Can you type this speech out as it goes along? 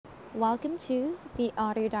Welcome to the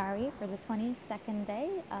audio diary for the 22nd day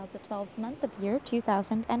of the 12th month of year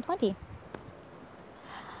 2020.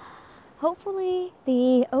 Hopefully,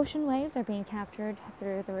 the ocean waves are being captured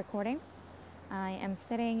through the recording. I am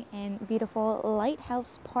sitting in beautiful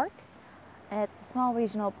Lighthouse Park. It's a small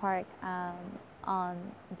regional park on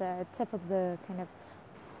the tip of the kind of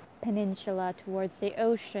peninsula towards the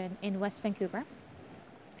ocean in West Vancouver.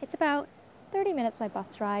 It's about 30 minutes by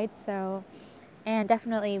bus ride, and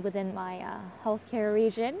definitely within my healthcare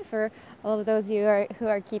region for all of those who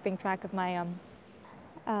are keeping track of my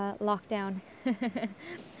lockdown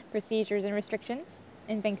procedures and restrictions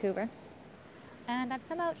in Vancouver. And I've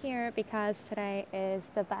come out here because today is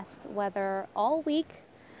the best weather all week.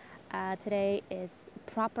 Today is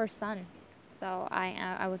proper sun. So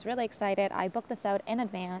I was really excited. I booked this out in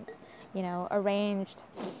advance, arranged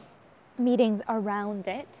meetings around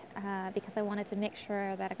it because I wanted to make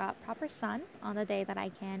sure that I got proper sun on the day that I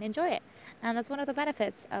can enjoy it. And that's one of the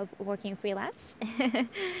benefits of working freelance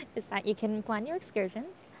is that you can plan your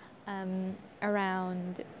excursions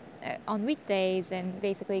around on weekdays, and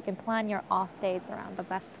basically you can plan your off days around the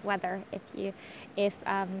best weather if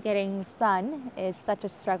getting sun is such a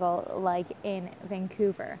struggle like in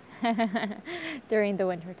Vancouver during the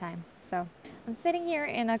winter time. So I'm sitting here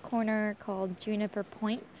in a corner called Juniper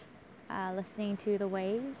Point, listening to the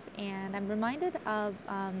waves, and I'm reminded of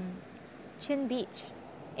Chin Beach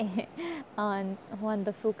on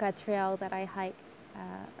the Fuka Trail that I hiked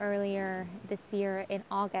earlier this year in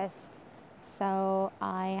August. So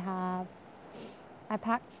I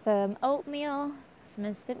packed some oatmeal, some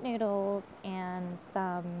instant noodles, and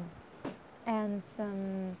some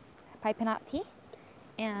pipinat tea,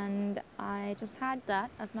 and I just had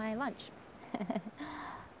that as my lunch.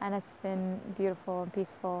 And it's been beautiful and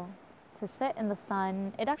peaceful to sit in the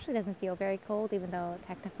sun. It actually doesn't feel very cold, even though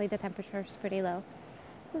technically the temperature is pretty low.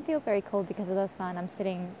 It doesn't feel very cold because of the sun. I'm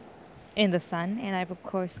sitting in the sun, and I've of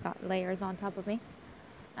course got layers on top of me.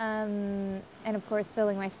 And of course,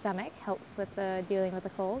 filling my stomach helps with dealing with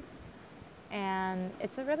the cold. And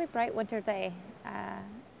it's a really bright winter day.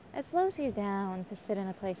 It slows you down to sit in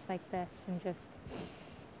a place like this and just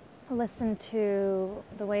listen to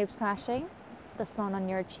the waves crashing, the sun on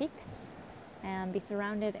your cheeks, and be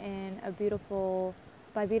surrounded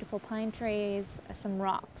by beautiful pine trees, some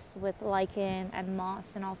rocks with lichen and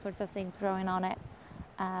moss and all sorts of things growing on it.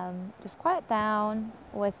 Just quiet down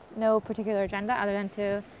with no particular agenda other than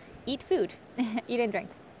to eat food, eat and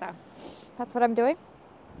drink. So that's what I'm doing.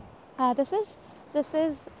 This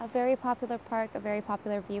is a very popular park, a very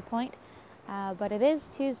popular viewpoint, but it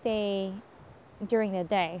is Tuesday during the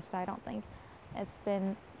day, so I don't think it's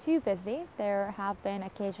been too busy. There have been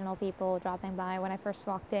occasional people dropping by. When I first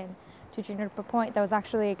walked in to Juniper Point, there was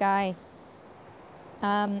actually a guy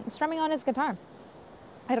strumming on his guitar.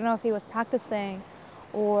 I don't know if he was practicing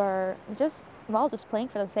or just playing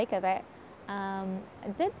for the sake of it.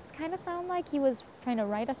 It did kind of sound like he was trying to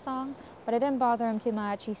write a song, but it didn't bother him too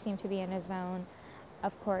much. He seemed to be in his zone.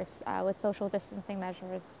 Of course, with social distancing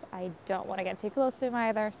measures, I don't want to get too close to him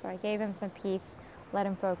either, so I gave him some peace, let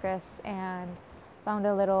him focus, and found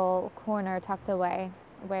a little corner tucked away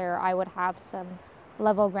where I would have some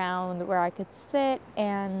level ground where I could sit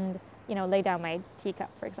and, lay down my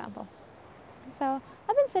teacup, for example. So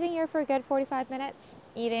I've been sitting here for a good 45 minutes,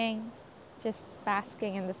 eating, just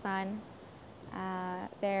basking in the sun.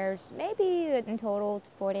 There's maybe in total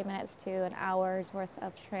 40 minutes to an hour's worth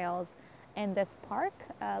of trails in this park.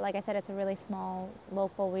 Like I said, it's a really small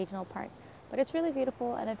local regional park, but it's really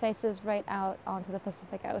beautiful and it faces right out onto the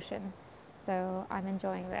Pacific Ocean. So I'm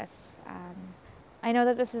enjoying this. I know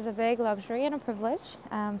that this is a big luxury and a privilege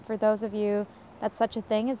for those of you that such a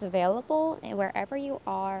thing is available wherever you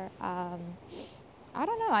are. I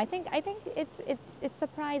don't know. I think it's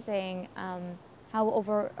surprising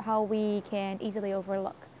how we can easily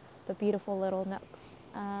overlook the beautiful little nooks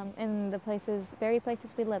in the very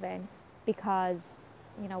places we live in, because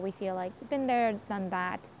we feel like we've been there, done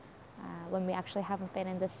that, when we actually haven't been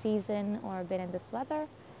in this season or been in this weather.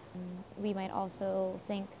 We might also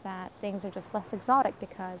think that things are just less exotic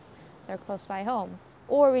because they're close by home,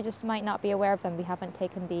 or we just might not be aware of them. We haven't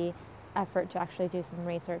taken the effort to actually do some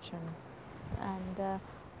research, and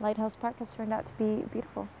Lighthouse Park has turned out to be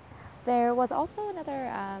beautiful. There was also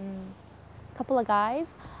another couple of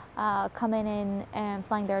guys coming in and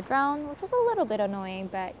flying their drone, which was a little bit annoying,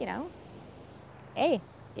 but hey,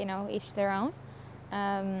 each their own.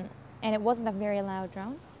 And it wasn't a very loud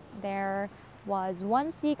drone. There was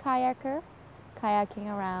one sea kayaker kayaking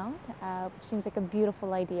around, which seems like a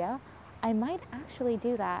beautiful idea. I might actually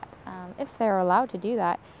do that if they're allowed to do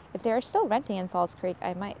that. If they're still renting in Falls Creek,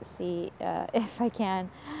 I might see if I can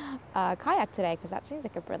kayak today because that seems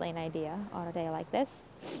like a brilliant idea on a day like this.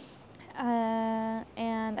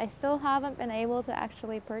 And I still haven't been able to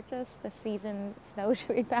actually purchase the season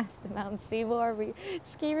snowshoeing pass to Mount Seymour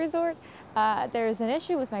ski resort. There's an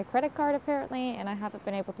issue with my credit card apparently, and I haven't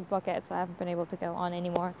been able to book it, so I haven't been able to go on any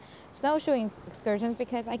more snowshoeing excursions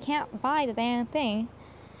because I can't buy the damn thing.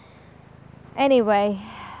 Anyway,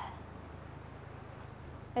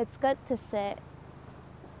 it's good to sit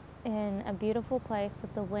in a beautiful place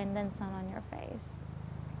with the wind and sun on your face,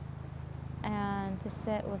 and to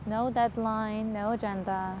sit with no deadline, no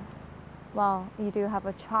agenda. Well, you do have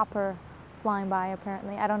a chopper flying by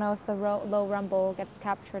apparently. I don't know if the low rumble gets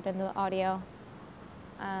captured in the audio.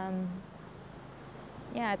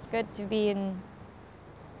 Yeah, it's good to be in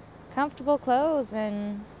comfortable clothes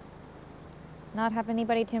and not have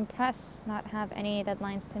anybody to impress, not have any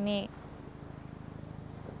deadlines to meet.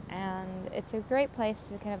 And it's a great place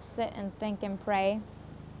to kind of sit and think and pray,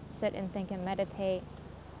 sit and think and meditate,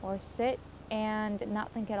 or sit and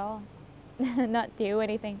not think at all, not do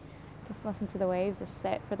anything, just listen to the waves, just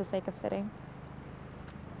sit for the sake of sitting.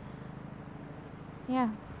 Yeah,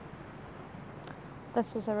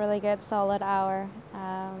 this is a really good solid hour,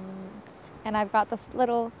 and I've got this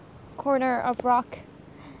little corner of rock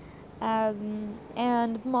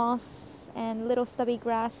and moss and little stubby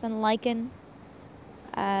grass and lichen.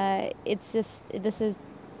 It's just this is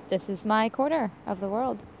my corner of the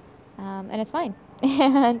world, and it's mine,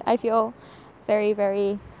 and I feel very,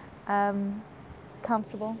 very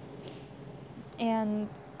comfortable, and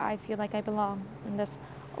I feel like I belong in this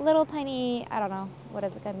little tiny, I don't know, what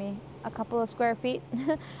is it gonna be, a couple of square feet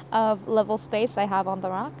of level space I have on the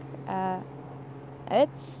rock.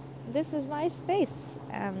 This is my space,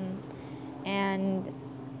 and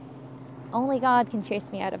only God can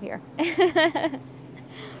chase me out of here.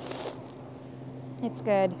 It's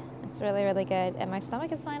good. It's really, really good. And my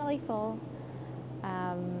stomach is finally full.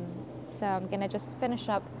 So I'm going to just finish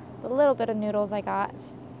up the little bit of noodles I got.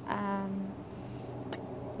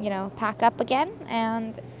 Pack up again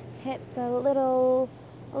and hit the little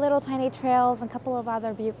tiny trails and a couple of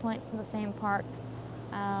other viewpoints in the same park.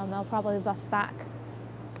 I'll probably bus back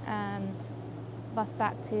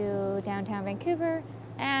to downtown Vancouver.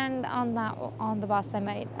 And on the bus I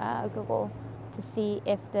might Google to see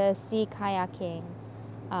if the sea kayaking,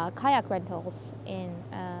 kayak rentals in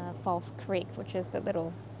False Creek, which is the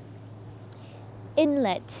little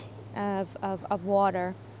inlet of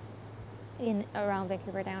water in around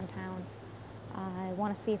Vancouver downtown. I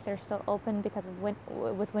want to see if they're still open because of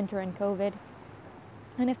with winter and COVID.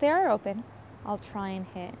 And if they are open, I'll try and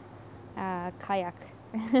hit kayak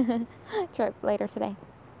trip later today.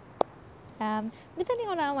 Depending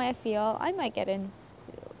on how I feel, I might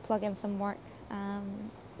plug in some work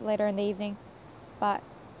later in the evening, but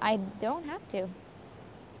I don't have to,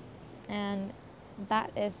 and that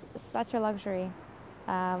is such a luxury.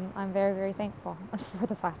 I'm very, very thankful for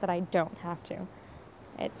the fact that I don't have to.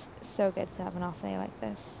 It's so good to have an off day like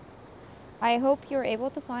this. I hope you're able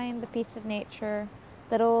to find the piece of nature,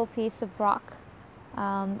 little piece of rock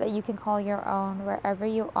that you can call your own wherever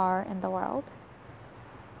you are in the world.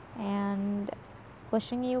 And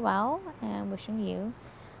wishing you well, and wishing you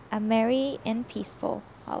a merry and peaceful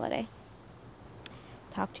holiday.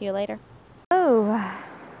 Talk to you later. Oh,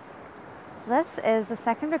 this is the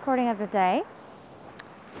second recording of the day.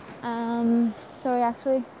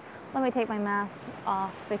 Let me take my mask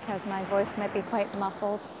off because my voice might be quite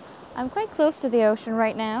muffled. I'm quite close to the ocean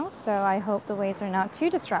right now, so I hope the waves are not too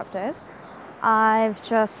disruptive. I've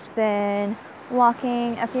just been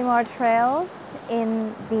walking a few more trails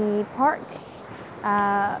in the park.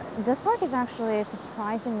 This park is actually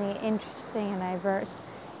surprisingly interesting and diverse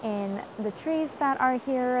in the trees that are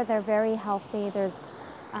here. They're very healthy. There's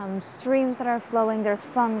streams that are flowing. There's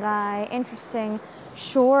fungi, interesting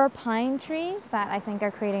shore pine trees that I think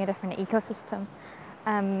are creating a different ecosystem.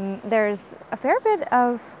 There's a fair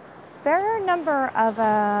number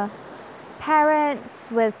of parents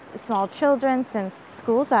with small children since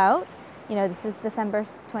school's out. You know, this is December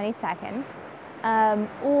 22nd.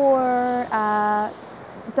 Or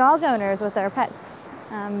dog owners with their pets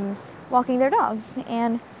walking their dogs,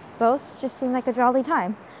 and both just seem like a jolly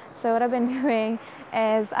time. So what I've been doing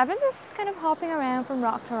is I've been just kind of hopping around from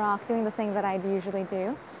rock to rock, doing the thing that I usually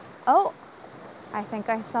do. Oh, I think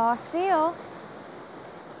I saw a seal.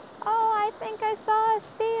 Oh, I think I saw a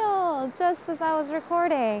seal just as I was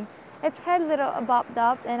recording. Its head bopped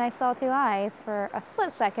up and I saw two eyes for a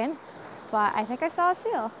split second, but I think I saw a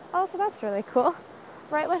seal. Oh, so that's really cool.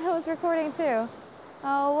 Right when I was recording too.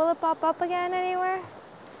 Oh, will it pop up again anywhere?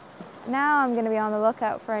 Now I'm going to be on the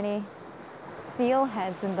lookout for any seal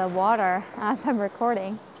heads in the water as I'm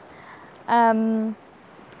recording.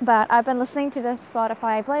 But I've been listening to this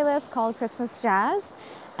Spotify playlist called Christmas Jazz,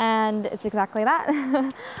 and it's exactly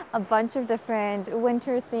that. A bunch of different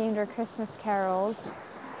winter-themed or Christmas carols.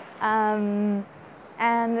 And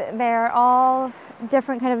they're all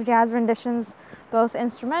different kind of jazz renditions, both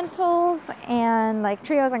instrumentals and like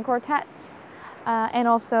trios and quartets, and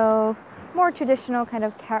also more traditional kind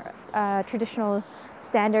of traditional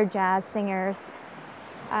standard jazz singers.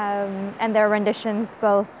 And their renditions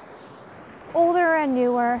both older and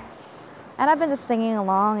newer. And I've been just singing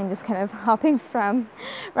along and just kind of hopping from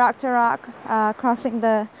rock to rock, crossing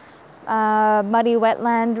the muddy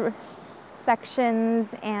wetland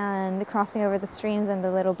sections and crossing over the streams and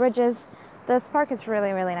the little bridges. This park is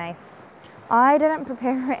really, really nice. I didn't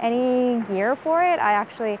prepare any gear for it. I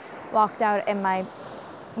actually walked out in my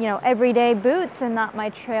everyday boots and not my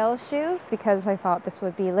trail shoes because I thought this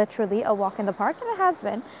would be literally a walk in the park, and it has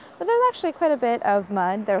been. But there's actually quite a bit of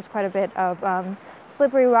mud. There's quite a bit of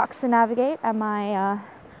slippery rocks to navigate, and my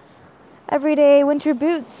everyday winter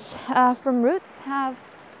boots from Roots have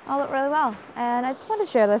all looked really well. And I just want to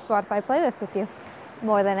share this Spotify playlist with you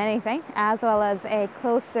more than anything, as well as a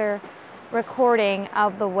closer recording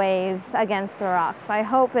of the waves against the rocks. I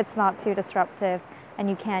hope it's not too disruptive and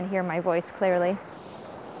you can hear my voice clearly.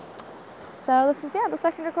 So this is, the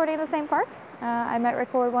second recording in the same park. I might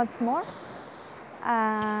record once more,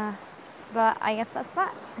 but I guess that's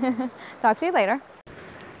that. Talk to you later.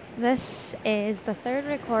 This is the third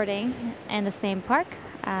recording in the same park.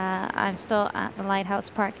 I'm still at the Lighthouse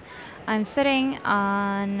Park. I'm sitting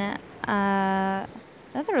on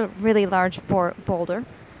another really large boulder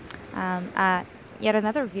at yet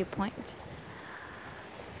another viewpoint.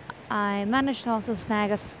 I managed to also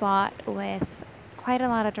snag a spot with quite a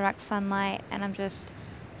lot of direct sunlight, and I'm just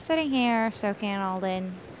sitting here soaking it all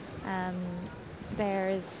in.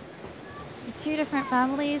 There's two different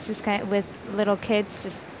families just kind of with little kids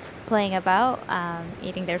just playing about,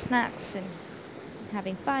 eating their snacks and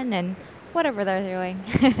having fun and whatever they're doing.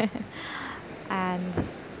 And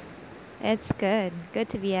it's good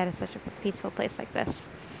to be at such a peaceful place like this.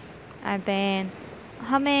 I've been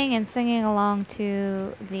humming and singing along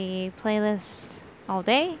to the playlist all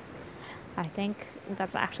day. I think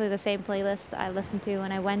that's actually the same playlist I listened to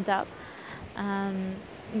when I went up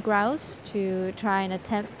Grouse to try and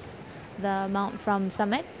attempt the Mount From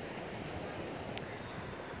summit.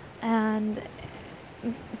 And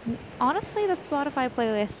honestly, the Spotify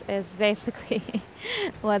playlist is basically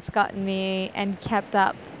what's gotten me and kept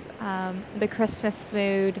up the Christmas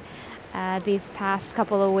mood these past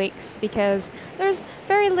couple of weeks, because there's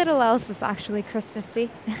very little else that's actually Christmassy.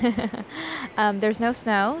 There's no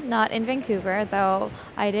snow, not in Vancouver, though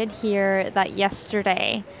I did hear that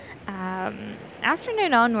yesterday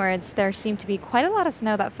afternoon onwards there seemed to be quite a lot of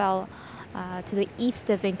snow that fell to the east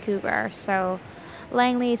of Vancouver. So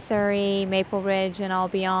Langley, Surrey, Maple Ridge, and all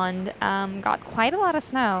beyond got quite a lot of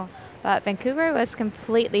snow, but Vancouver was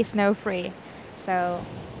completely snow-free. So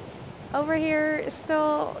over here,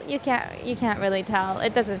 still, you can't really tell.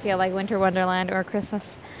 It doesn't feel like Winter Wonderland or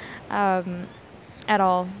Christmas at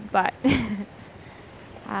all, but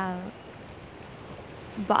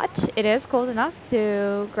but it is cold enough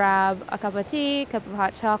to grab a cup of tea, a cup of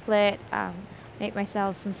hot chocolate, make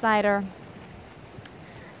myself some cider,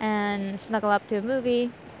 and snuggle up to a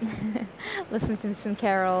movie, listen to some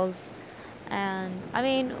carols. And I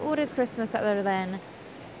mean, what is Christmas other than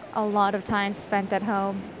a lot of time spent at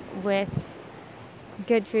home with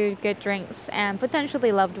good food, good drinks, and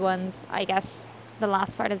potentially loved ones? I guess the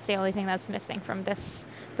last part is the only thing that's missing from this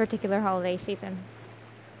particular holiday season.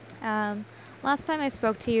 Last time I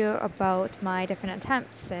spoke to you about my different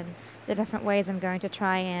attempts and the different ways I'm going to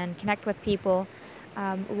try and connect with people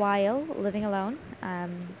while living alone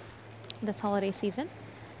this holiday season.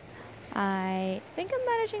 I think I'm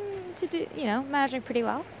managing pretty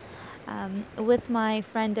well. With my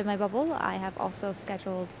friend in my bubble, I have also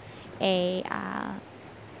scheduled to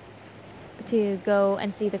go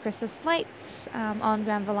and see the Christmas lights on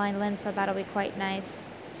Granville Island, so that'll be quite nice.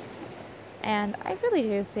 And I really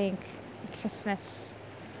do think Christmas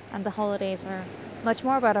and the holidays are much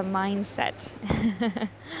more about a mindset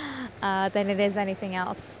than it is anything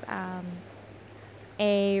else.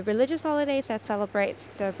 A religious holiday that celebrates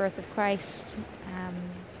the birth of Christ.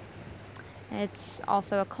 It's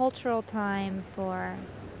also a cultural time for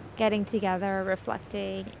getting together,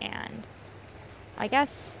 reflecting, and I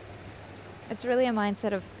guess it's really a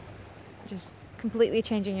mindset of just completely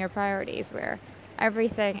changing your priorities, where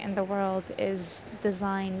everything in the world is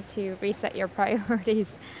designed to reset your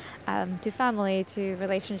priorities to family, to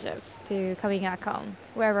relationships, to coming back home,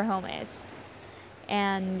 wherever home is.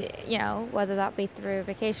 And, you know, whether that be through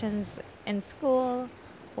vacations in school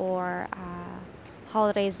or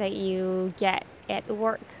holidays that you get at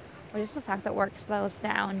work, or just the fact that work slows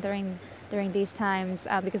down during these times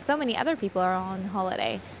because so many other people are on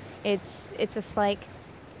holiday. It's just like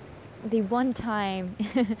the one time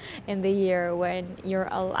in the year when you're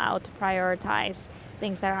allowed to prioritize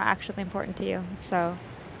things that are actually important to you. So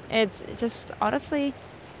it's just honestly,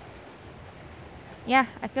 yeah,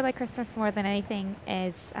 I feel like Christmas more than anything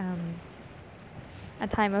is a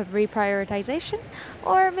time of reprioritization,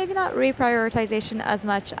 or maybe not reprioritization as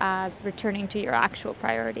much as returning to your actual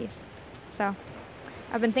priorities. So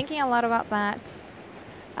I've been thinking a lot about that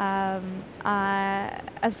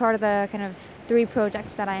as part of the kind of 3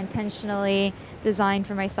 projects that I intentionally designed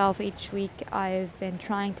for myself each week. I've been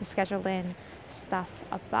trying to schedule in stuff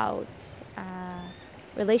about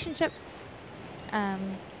relationships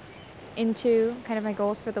into kind of my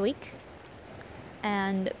goals for the week,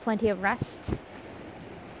 and plenty of rest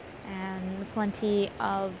and plenty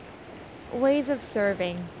of ways of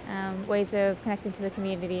serving, ways of connecting to the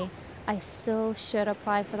community. I still should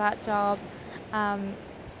apply for that job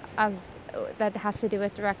as that has to do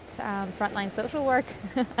with direct frontline social work.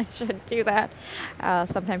 I should do that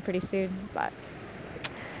sometime pretty soon, but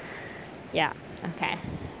yeah, okay.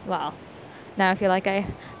 Well, now I feel like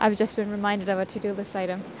I've just been reminded of a to-do list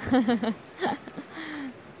item.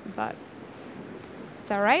 But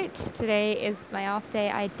it's all right. Today is my off day.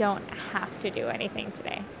 I don't have to do anything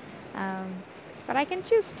today. But I can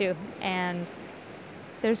choose to, and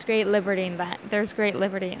there's great liberty in that. There's great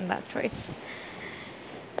liberty in that choice.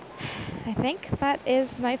 I think that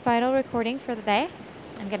is my final recording for the day.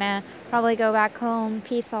 I'm gonna probably go back home,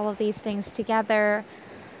 piece all of these things together,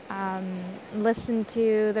 listen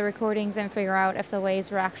to the recordings and figure out if the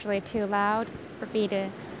waves were actually too loud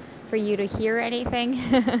for you to hear anything.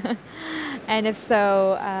 And if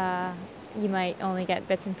so, you might only get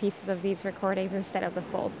bits and pieces of these recordings instead of the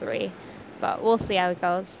full 3. But we'll see how it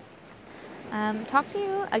goes. Talk to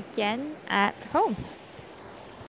you again at home.